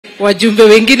wajumbe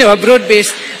wengine wa broad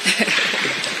based.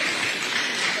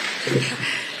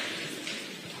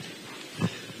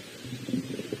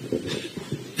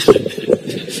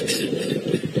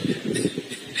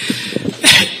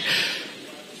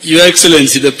 Your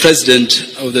Excellency, the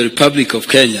President of the Republic of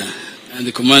Kenya and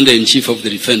the Commander-in-Chief of the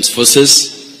Defense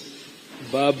Forces,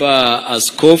 Baba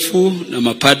Askofu na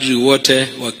mapadri wote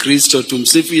wa Kristo,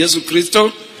 tumsifu Yesu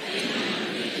Kristo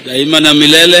daima na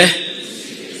milele.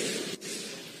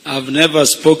 I've never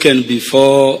spoken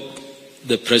before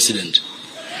the President.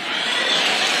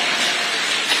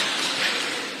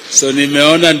 So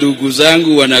nimeona ndugu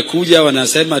zangu wanakuja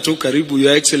wanasema tu karibu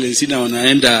Your Excellency na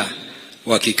wanaenda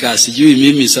wakikaa. Sijui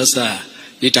mimi sasa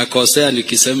nitakosea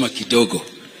nikisema kidogo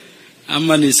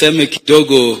ama niseme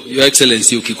kidogo, Your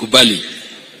Excellency, ukikubali.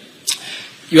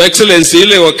 Your Excellency,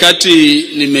 ile wakati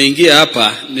nimeingia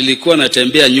hapa nilikuwa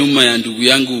natembea nyuma ya ndugu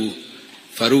yangu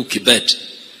Faruk Kibet,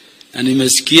 na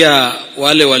nimesikia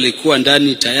wale walikuwa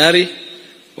ndani tayari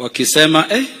wakisema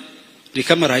ni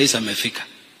kama rais amefika,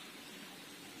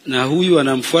 na huyu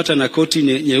anamfuata na koti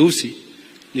nyeusi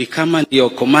ni kama ndio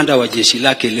komanda wa jeshi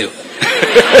lake leo.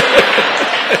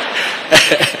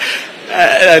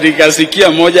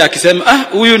 Nikasikia mmoja akisema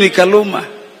huyu ni Kaluma,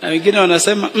 na wengine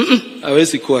wanasema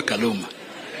hawezi kuwa Kaluma.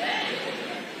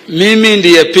 Mimi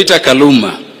ndiye Peter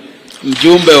Kaluma,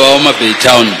 mjumbe wa Mutembei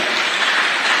town,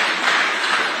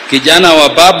 kijana wa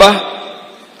baba,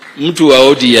 mtu wa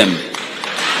ODM.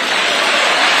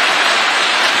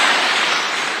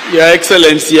 Your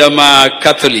Excellency, I'm a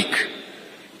Catholic,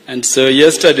 and so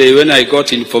yesterday when I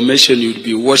got information you'd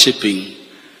be worshiping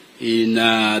in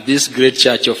this great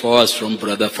church of ours from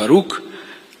Brother Faruk,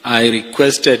 I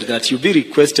requested that you be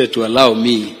requested to allow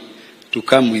me to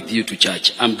come with you to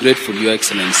church. I'm grateful, Your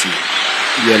Excellency,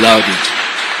 you allowed it.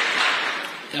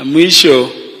 Ya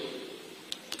mwisho,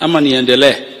 ama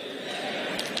niendelee.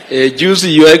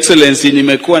 Juzi, Your Excellency,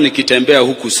 nimekuwa nikitembea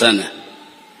huku sana,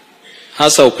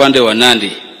 hasa upande wa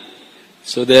Nandi.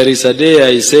 So there is a day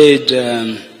I said,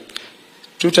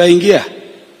 tutaingia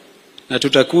na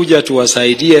tutakuja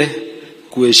tuwasaidie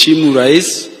kuheshimu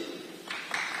rais,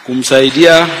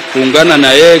 kumsaidia kuungana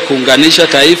na yeye, kuunganisha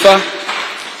taifa.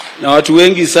 Na watu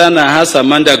wengi sana, hasa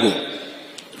Mandago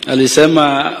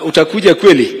alisema utakuja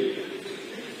kweli?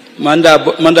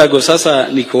 Mandago, sasa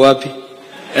niko wapi?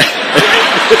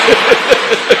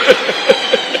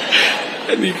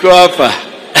 Niko hapa.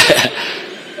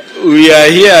 We are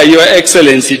here, Your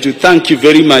Excellency, to thank you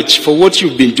very much for what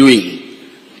you've been doing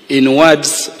in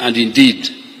words and in deed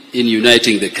in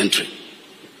uniting the country.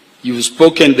 You've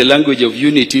spoken the language of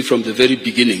unity from the very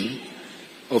beginning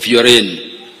of your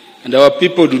reign. And our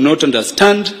people do not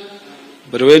understand,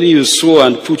 but when you swore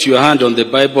and put your hand on the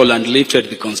Bible and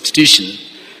lifted the Constitution,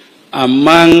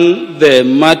 among the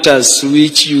matters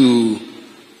which you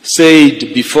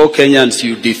said before Kenyans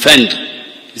you defend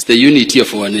is the unity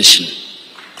of our nation.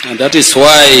 And that is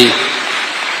why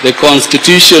the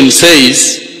Constitution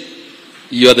says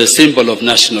you are the symbol of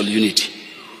national unity.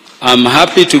 I'm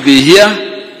happy to be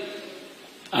here.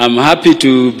 I'm happy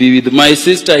to be with my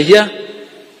sister here.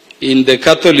 In the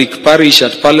Catholic parish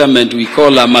at Parliament, we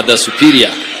call her Mother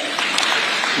Superior.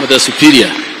 Mother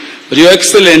Superior. But Your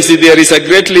Excellency, there is a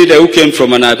great leader who came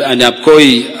from an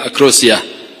Abkoi across here.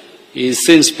 He is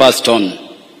since passed on.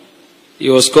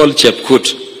 He was called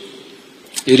Chepkut.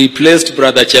 He replaced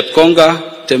Brother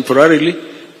Chepkonga temporarily,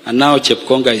 and now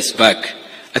Chepkonga is back.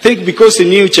 I think because he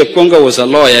knew Chepkonga was a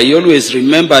lawyer, he always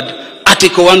remembered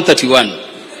Article 131.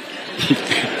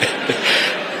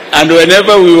 And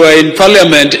whenever we were in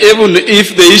Parliament, even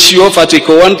if the issue of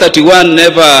Article 131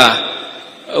 never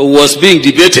was being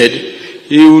debated,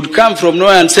 he would come from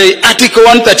nowhere and say, Article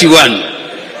 131,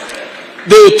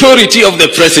 the authority of the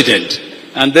President.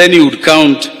 And then he would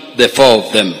count the 4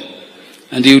 of them.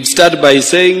 And he would start by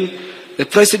saying, the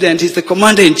President is the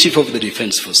Commander-in-Chief of the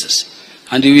Defense Forces.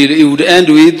 And he would end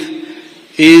with,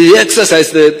 he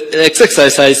exercises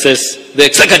the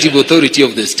executive authority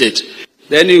of the state.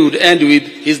 Then he would end with,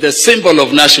 he's the symbol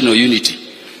of national unity.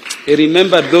 He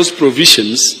remembered those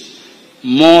provisions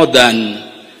more than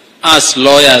us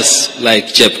lawyers like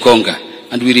Chepkonga,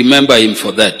 and we remember him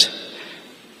for that.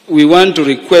 We want to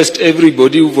request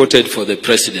everybody who voted for the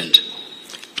President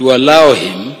to allow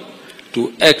him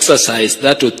to exercise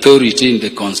that authority in the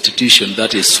Constitution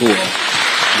that is sworn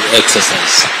to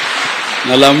exercise.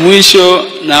 Na la mwisho,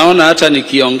 naona hata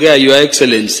nikiongea, Your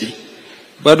Excellency,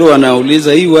 bado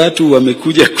wanauliza hii watu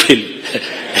wamekuja kweli?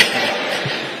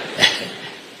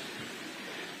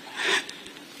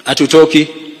 Hatutoki.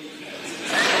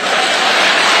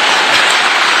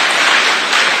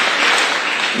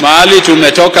 Mahali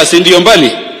tumetoka si ndio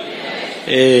mbali?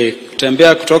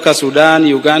 kutembea kutoka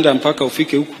Sudan, Uganda mpaka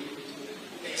ufike huku.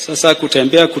 Sasa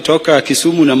kutembea kutoka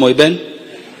Kisumu na Moiben,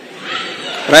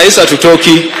 rais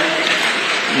hatutoki.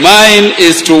 Mine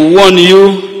is to warn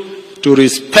you to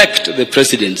respect the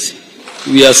presidency.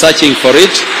 We are searching for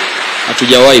it.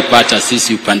 Hatujawahi pata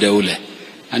sisi upande ule.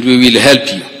 And we will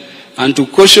help you. And to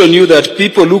caution you that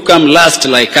people who come last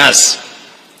like us.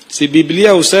 Si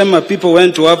Biblia husema people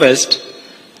went to harvest,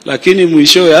 lakini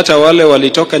mwishowe hata wale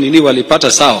walitoka nini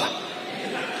walipata sawa.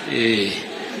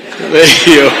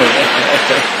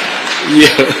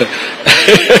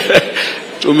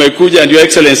 Tumekuja and Your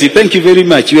Excellency, thank you very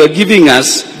much. You are giving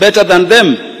us better than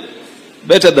them.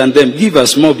 Better than them. Give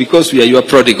us more because we are your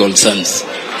prodigal sons.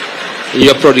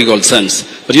 Your prodigal sons.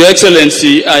 But Your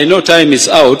Excellency, I know time is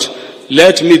out.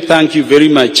 Let me thank you very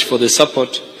much for the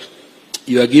support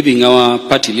you are giving our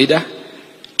party leader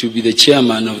to be the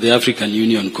chairman of the African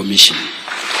Union Commission.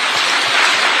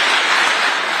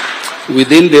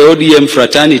 Within the ODM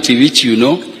fraternity, which you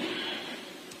know,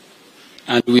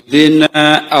 and within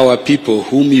our people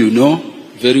whom you know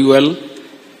very well,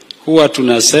 huwa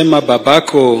tunasema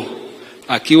babako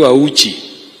akiwa uchi,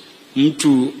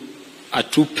 mtu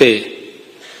atupe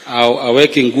au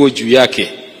aweke nguo juu yake,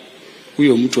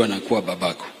 huyo mtu anakuwa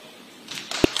babako.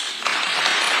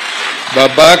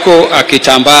 Babako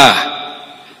akitambaa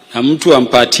na mtu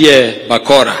ampatie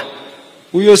bakora,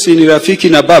 huyo si ni rafiki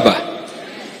na baba?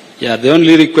 Yeah, the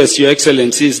only request, Your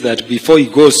Excellency, is that before he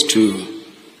goes to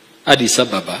Addis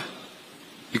Ababa,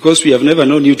 because we have never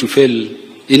known you to fail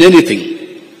in anything,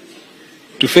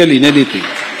 Do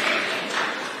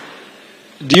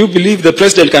you believe the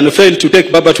president can fail to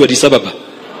take Baba to Addis Ababa?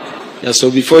 Yeah, so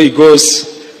before he goes,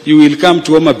 you will come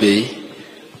to Mutembei,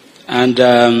 and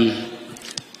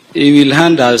he will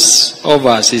hand us over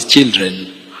as his children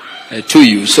to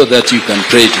you so that you can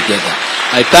pray together.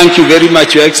 I thank you very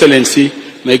much, Your Excellency.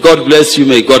 May God bless you.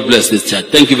 May God bless this church.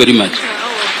 Thank you very much.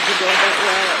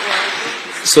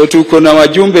 So tuko na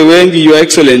wajumbe wengi, Your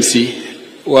Excellency,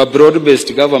 wa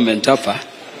broad-based government hapa.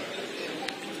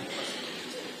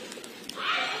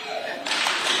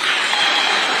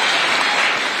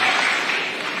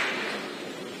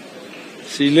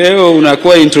 Si leo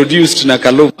unakuwa introduced na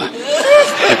Kaluma.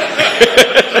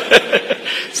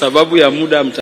 Sababu ya muda